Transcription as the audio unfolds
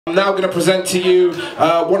I'm now going to present to you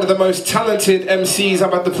one of the most talented MCs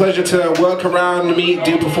I've had the pleasure to work around, meet,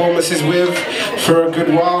 do performances with for a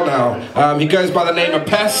good while now. He goes by the name of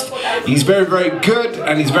Pest. He's very, very good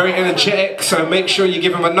and he's very energetic, so make sure you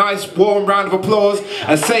give him a nice warm round of applause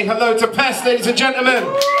and say hello to Pest, ladies and gentlemen.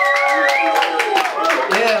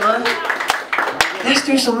 Yeah, man. Let's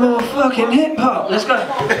do some more fucking hip hop. Let's go.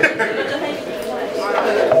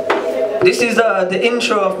 This is the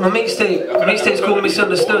intro of my mixtape. My mixtape's called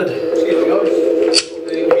Misunderstood.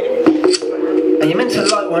 And you're meant to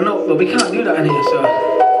light one up, but we can't do that in here, so.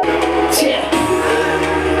 Yeah.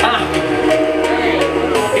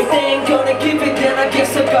 If they ain't gonna give it, then I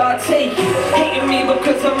guess I gotta take it. Hating me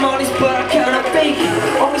because I'm honest, but I cannot fake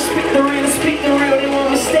it. Only speak the real, they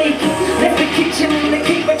won't mistake it. Left the kitchen in the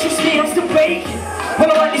cake, but trust me, I'm still baking. When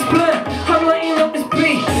I light this blunt, I'm lighting up this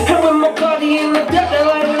beat. And with my body in the depth, they're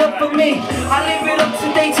lighting up for me. I live it up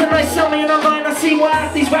today, tonight, something in my mind. I see why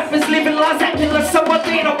these rappers living lives acting like someone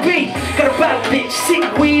they don't be. Got a bad bitch, sick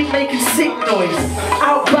weed, making sick noise.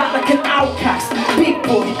 Out back like an outcast, big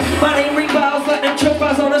boy. My name ring bells like them church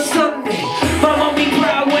bells on a Sunday. My mom be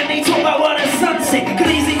proud when they talk about what a sunset. Cause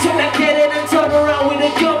easy took that get in and turn around with a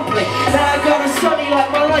gunplay. Now I got a sunny like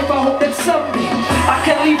my life, I hope that someday I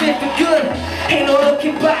can leave it for good. Ain't no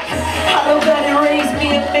looking back. I know that it raised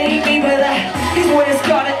me and made me, but that is where it's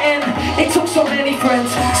gotta end. It took so many friends,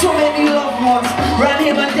 so many loved ones. Round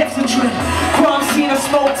here my death's a trend. Crime scene, I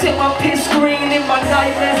smoke till my piss green. In my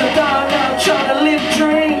nightmares I die now, trying to live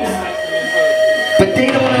dreams. But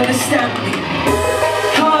they don't understand me.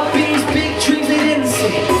 Hard beats, big dreams they didn't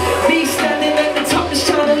see. Me standing at the top just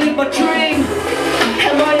trying to live my dream.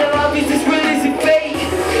 Am I alive? Is this real? Is it fake?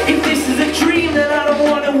 If this is a dream, then I don't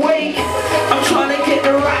wanna wake. I'm trying to get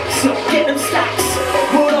the racks up, get them stacks.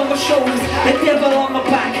 Wood on my shoulders, the devil on my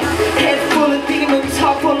back. Head full of demons,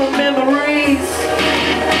 heart full of memories.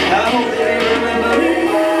 I hope they remember me.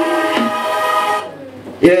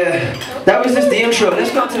 Yeah, that was just the intro.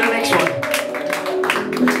 Let's go to the next one.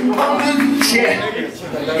 Yeah.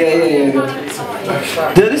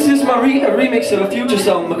 This is my remix of a Future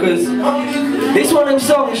song, because this one of them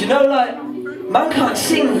songs, you know, like, man can't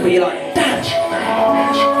sing, but you're like, damn.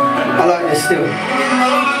 I like this still.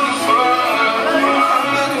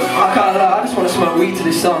 I can't lie, I just want to smoke weed to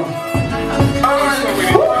this song.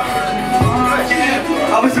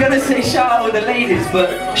 I was gonna say shout out to the ladies,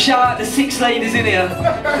 but shout out to 6 ladies in here.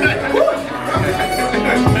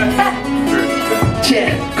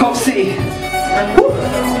 Yeah, Cop City.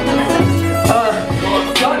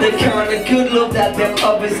 Got the kind of good love that them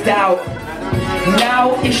others doubt.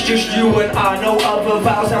 Now it's just you and I, no other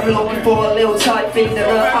vows. I'm looking for a little tight thing that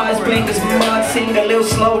her eyes blink as mine. Sing a little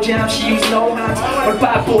slow jam, she used no hands. But a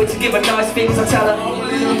bad boy to give her nice things, I tell her,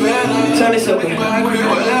 turn this up.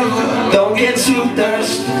 Don't get too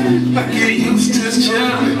thirsty. I get used to this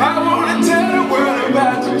chill. I wanna tell the world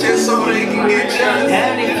about you just so they can get jealous.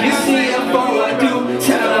 And if you see her before I do,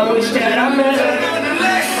 tell her I wish that I met her.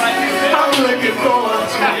 I'm looking for her.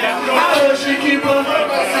 I heard she keep her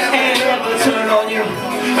and never turn on you. I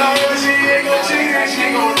heard she ain't gon' cheat and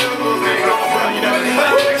she gon' do what they gon'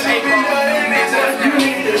 do. She be done anytime you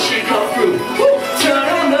need that she come through. Turn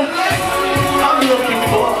on the, I'm looking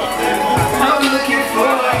for her. I'm looking for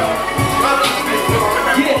her.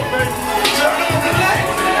 Yeah. Turn on the light.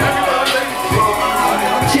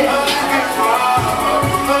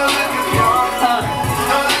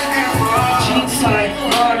 Jeans tight,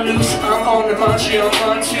 arm loose, I'm on the march, she on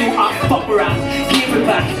mine too. I fuck around, give it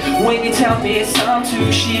back when you tell me it's time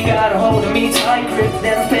to. She got a hold of me tight grip,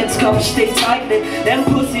 then the feds come and stay tight-lipped. Them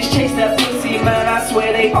pussies chase that pussy, man, I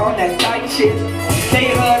swear they on that tight shit. They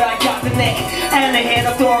heard I got the neck and the head,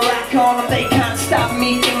 I throw a rack on them. They can't stop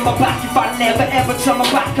me in my back if I never ever turn my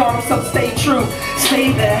back on them. So stay true,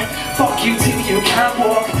 stay there, fuck you till you can't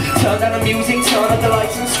walk. Turn down the music, turn up the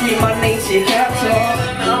lights and scream my name till you can't talk.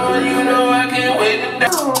 No, you know I can't wait to die.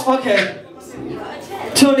 Okay,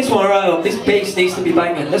 turn this one right up. This bass needs to be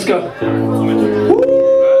banging. Let's go.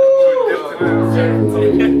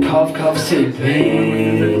 Cough, cough, sick,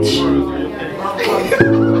 bitch.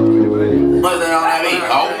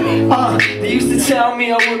 They used to tell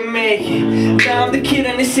me I wouldn't make it. Now I'm the kid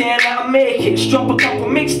and they saying I'll make it. Just drop a couple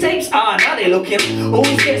mixtapes, now they looking.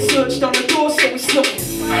 Always get searched on the door, so we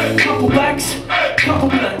snooping. Couple bags, couple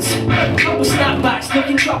blunts, couple snapbacks,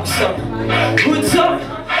 looking troublesome. Hoods up,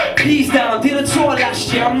 peas down, did a tour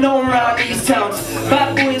last year, I'm known around these towns.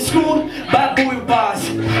 Bad boy in school, bad boy with bars.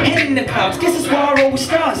 Head in the pounds, guess that's why I roll with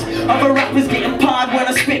stars. Other rappers getting parred when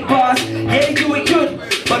I spit bars. Yeah, they do it good,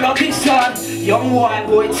 but not this hard. Young white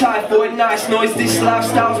boy, typhoid, nice noise. This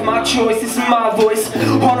lifestyle's my choice, this is my voice.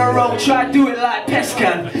 On a roll, try to do it like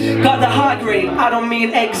Pescan. Got the high grade, I don't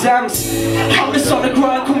mean exams. Homeless on the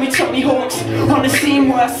grind, call me Tommy Hawks. On the scene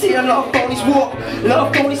where I see a lot of phonies walk, a lot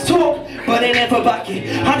of phonies talk, but they never back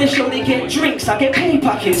it. I just show they get drinks, I get pay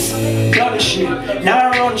packets. Gun shit,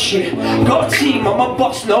 now I run shit. Got a team, I'm a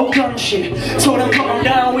boss, no gun shit. Told them calm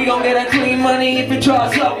down, we gon' get a clean money. If it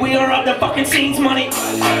dries up, we gon' rob the fucking scenes money.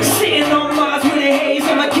 Sitting on Mars with a haze,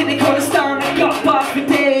 I'm a kid they call us down. I got bars for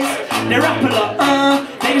days. They rap a lot,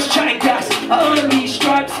 they just chatting gas. I earn these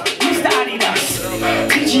stripes, Mr. Adidas.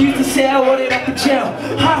 Teacher used to say I wanted up in jail.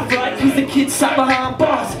 Half right, cause the kids sat behind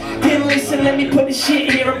bars. Didn't listen, let me put this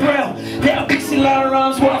shit here in braille. Little pixie line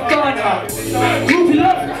rhymes, what I find out. Groovy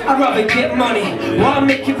love, I'd rather get money. Why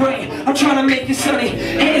make it rain? I'm trying to make it sunny.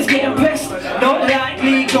 Haters getting best, not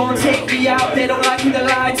likely. Go and take me out, they don't like me to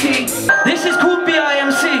lie to. This is called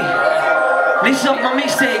BIMC. This is up my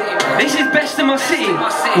mixtape. This is best in my city.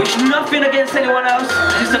 Wish nothing against anyone else,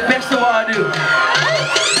 just the best of what I do.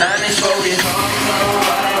 Man, it's rolling.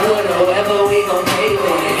 Whatever we gon' pay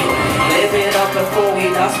with. Live it up before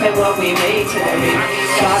we die, spend what we made today.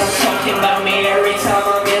 God, I'm talking about me every time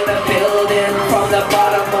I'm in the building. From the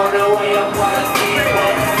bottom on the way up, what a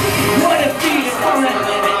feeling. What a feeling from the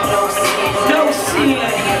limit, no ceiling. No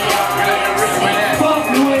ceiling. Fuck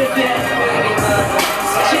with it.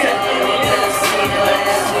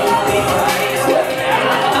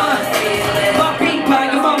 My beat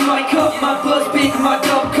bang, my mic up, my buzz big, my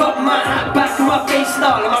dub cut, my hat back, my face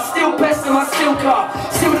snarl. Am I still best? Am I still car?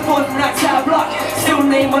 Still the boy from that tower block. Still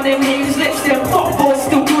name on them haters' lips. Them fuck boys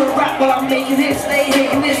still doing rap while I'm making hits. They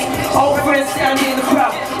hating this. Old friends standing in the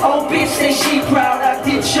crowd. Old bitch say she proud. I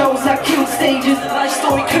did shows, I killed stages. Life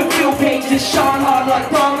story could fill pages. Shine hard like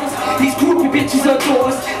diamonds. These groupie bitches adore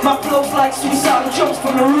us. My flow's like suicidal jokes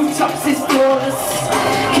from the rooftops. It's flawless.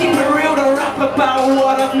 Keep it real to rap about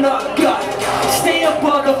what I've not got. Stay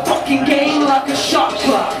above the fucking game like a shot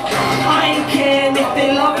clock. I ain't caring if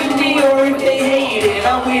they loving me or if they hate it.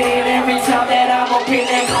 I'm winning every time that I'm up in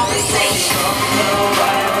that conversation.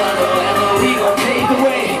 We gon' pave the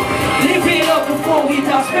way. Live it up before we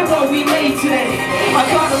die, spend what we made today. I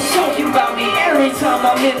got them talking about me every time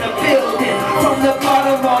I'm in the building. From the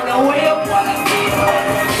bottom on the way up, what I feel.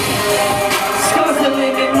 Sky's the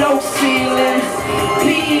limit, no ceiling.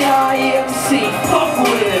 BIMC, fuck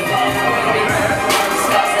with it.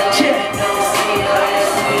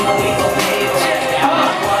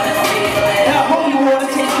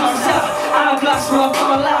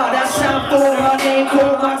 That sound for my name,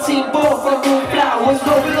 call my team ball from Moon Flowers,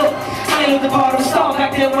 roll up. I ain't the part of the start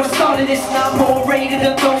back then when I started this. Now I'm more rated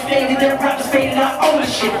and don't faded, then rappers faded, I own the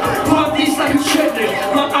shit. Pump this like a treadmill,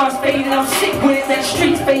 my eyes faded, I'm sick with it, that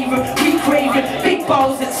street's favorite. We crave it, big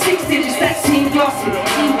balls and 6 digits, that team glossy,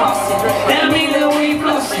 team bossy. That mean that we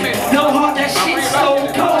flossy, no heart, that shit's so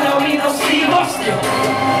cold, I mean no Steve Austin.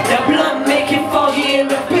 That blunt make it foggy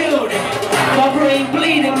in the building. My brain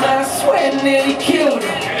bleeding, man, I swear I nearly killed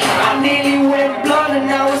it. I nearly went blind and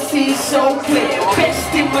now I see so clear.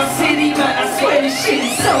 Best in my city, man, I swear this shit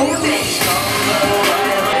is so thick.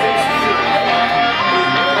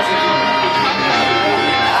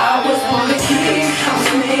 I was born a king, I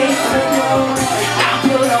was made for the throne. I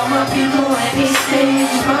put all my people and these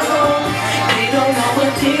stages my own. They don't know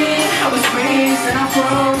a thing, I was raised and I've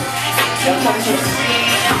grown. That's what you see,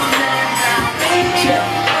 I'm a man now,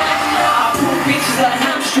 baby. Bitches like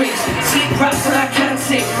hamstrings, sleep raps and I can't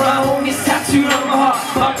sing. My home is tattooed on my heart.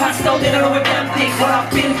 My past though, they don't know a damn thing. What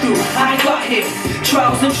I've been through, I ain't got here.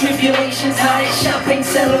 Trials and tribulations, now it's champagne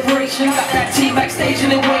celebration. Got that tea backstage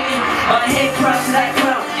and they're waiting. My head crowns to that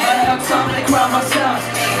crown. I have time to crown myself.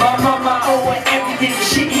 My mama owe her everything.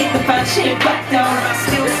 Shit hit the fan, she ain't back down. And I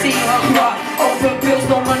still see her cry. Over bills,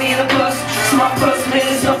 no money in the bus. So my first meal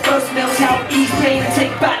is her first meal's how it ease pain and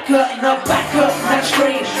take back her. And her back hurt, that's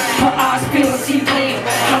strange. Her eyes feel and see pain.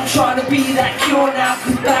 I'm trying to be that cure now,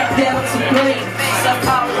 cause back then I'm to blame. Stuff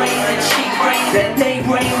I rain and she rain, then they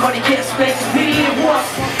rain, money gets spent. Me it once,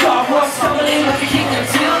 God was stumbling like a king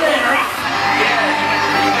until then.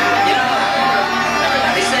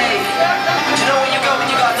 They say, but you know when you go, when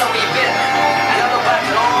you gotta know where you've been. And I look back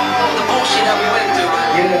at all the bullshit that we went through.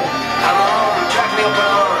 I'm on, dragged me up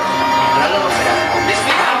and on. And I love it for that.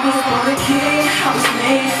 I was born a king, I was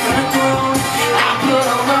made for the throne. I put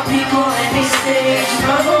all my people and they stage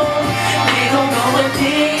my home. They don't know a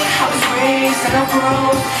thing, I was raised and I've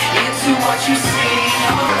grown into what you see.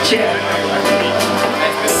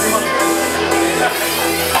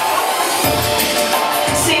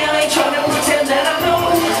 See, I ain't trying to pretend that I know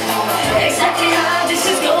exactly how this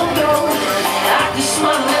is gonna go. I just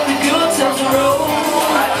smile at the good times are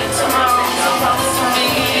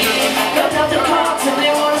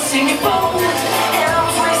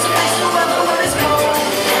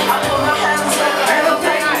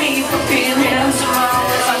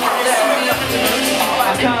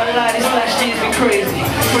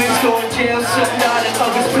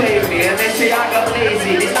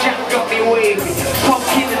wavy. Punk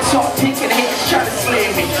in the top, picking haters trying to slay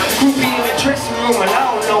me. Groupie in the dressing room and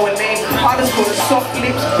I don't know her name. I just got soft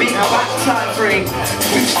lips, big back time frame.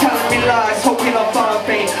 Bitch telling me lies, hoping I find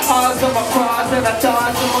fame. Eyes on my cries and I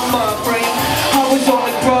dies on my mind frame. I was on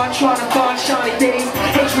the grind trying to find shiny days.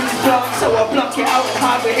 Hatred is dark, so I block it out and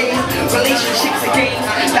hide with haze. Relationships are games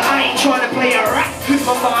that I ain't trying to play a rap with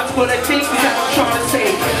my mind full of things that I'm trying to say.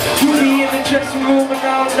 You be in the dressing room and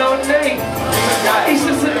I don't know her name. It's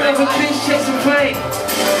just another bitch chasing fame.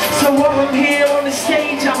 So while I'm here on the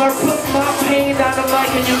stage, I'ma put my pain down the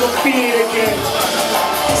mic and you gon' feel it again.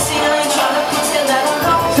 See, I ain't trying to pretend that I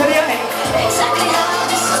know So yeah, exactly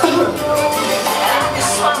how this is going. And I can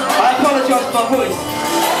swallow I apologise for my voice.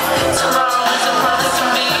 tomorrow is a promise to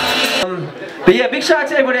me. But yeah, big shout out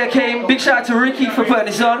to everybody that came. Big shout out to Ricky for putting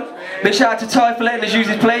this on. Big shout out to Ty for letting us use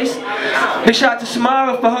his place. Big shout out to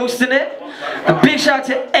Samara for hosting it. And big shout out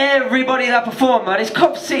to everybody that performed, man. It's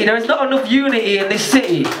Cop City. There is not enough unity in this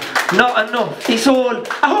city. Not enough. It's all,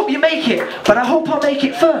 I hope you make it, but I hope I make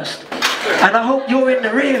it first. And I hope you're in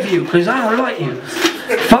the rear view, because I don't like you.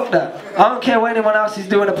 Fuck that. I don't care what anyone else is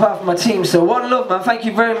doing apart from my team. So one love, man. Thank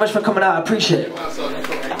you very much for coming out. I appreciate it.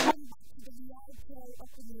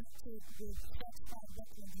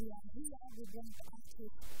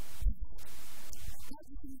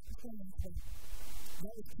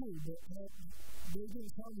 That was cool, but they didn't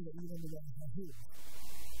tell me that we were on the wrong side here.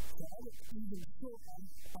 So I was even short on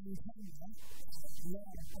the camera. Now,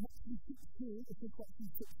 I'm actually 6'2", it's just like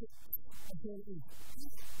 6'6". That's all it is.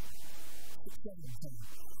 6'7",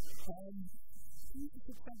 sorry.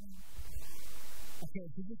 6'7". Okay,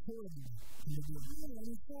 so just hold me.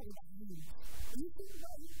 I'm short about you. Are you short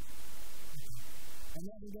about me? And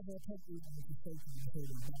now we never appropriate on the station until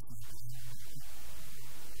they're back.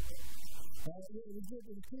 It was good.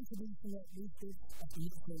 It was cool to be from that research at the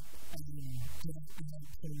mixtape and just to have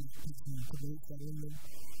some people to do it in them.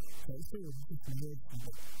 So it's sort of just a nerd for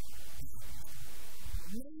it.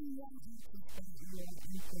 Maybe one answer that you are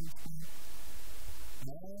listening to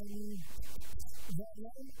that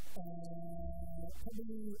one,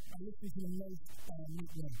 probably I listen to the most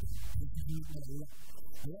media, which is media a lot.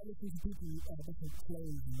 I like listening to people different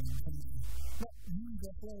flows and things. Not use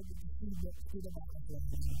their flow, but to see what's good about it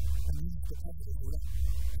and use the positive for that.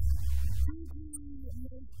 Who do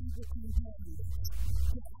most people compare you with?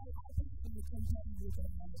 Because I personally compare you with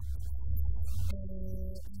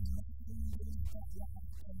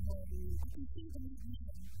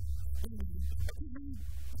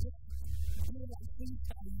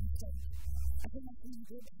I think that's really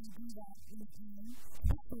good that you do that in the team.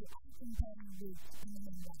 Especially I compare you with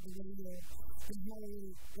the radio, the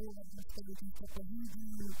whole, all of the studies and stuff, but who do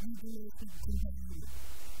you compare you with?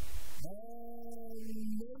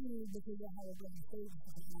 Mainly because of how I've done the stage and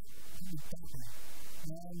stuff like that.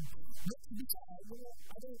 But to be fair,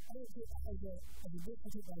 I don't take that as a good, I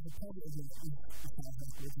take that as a positive as a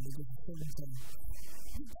good thing.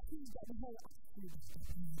 You definitely got the whole attitude of stuff,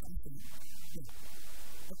 I think. Yeah.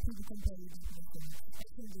 But people compare you with something. I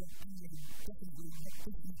think that definitely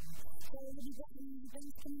so have you got any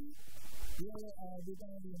events coming up? Yeah, we're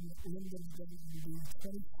down in London, WWD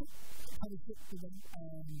 26 of them.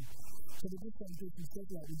 So the good thing is we said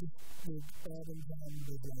that we just with Gardens and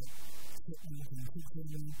with fitness and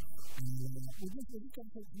teaching and we're just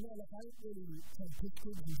trying to take more like I don't really try to pitch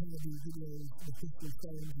kids and try to do videos, the physical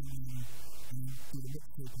phones and do the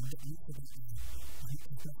mixtape and get used to that.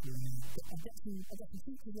 I've got some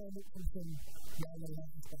features there that come from where I know how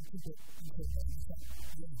to start to keep it because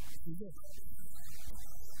yeah, we will.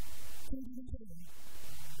 Can you do that?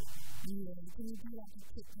 Yeah, can you do that to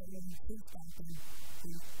kick that when you think back and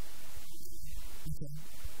okay.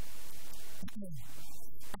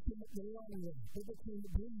 I came up the long way, overcame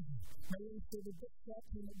the breeze. I learned to the best that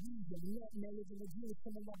came at these, and not knowledge of the dream,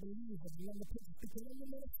 someone I believe, and when the picture speaking on the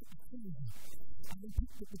minute, it's easy. I didn't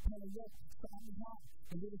pick it to tell a work, so I was hard,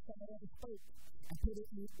 and with the time I ever spoke, I put it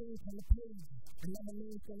in the ink on the page, and now my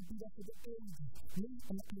name's gonna be up to the age. Me,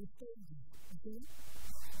 I'm up to the stage, you see?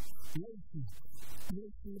 Lacy,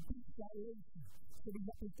 the piece got lacy, so we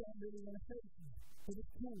got this down really on the face. So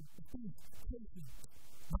it's cool, the piece, tasty.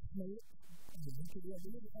 That's my lips. You could have a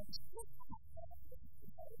little bit of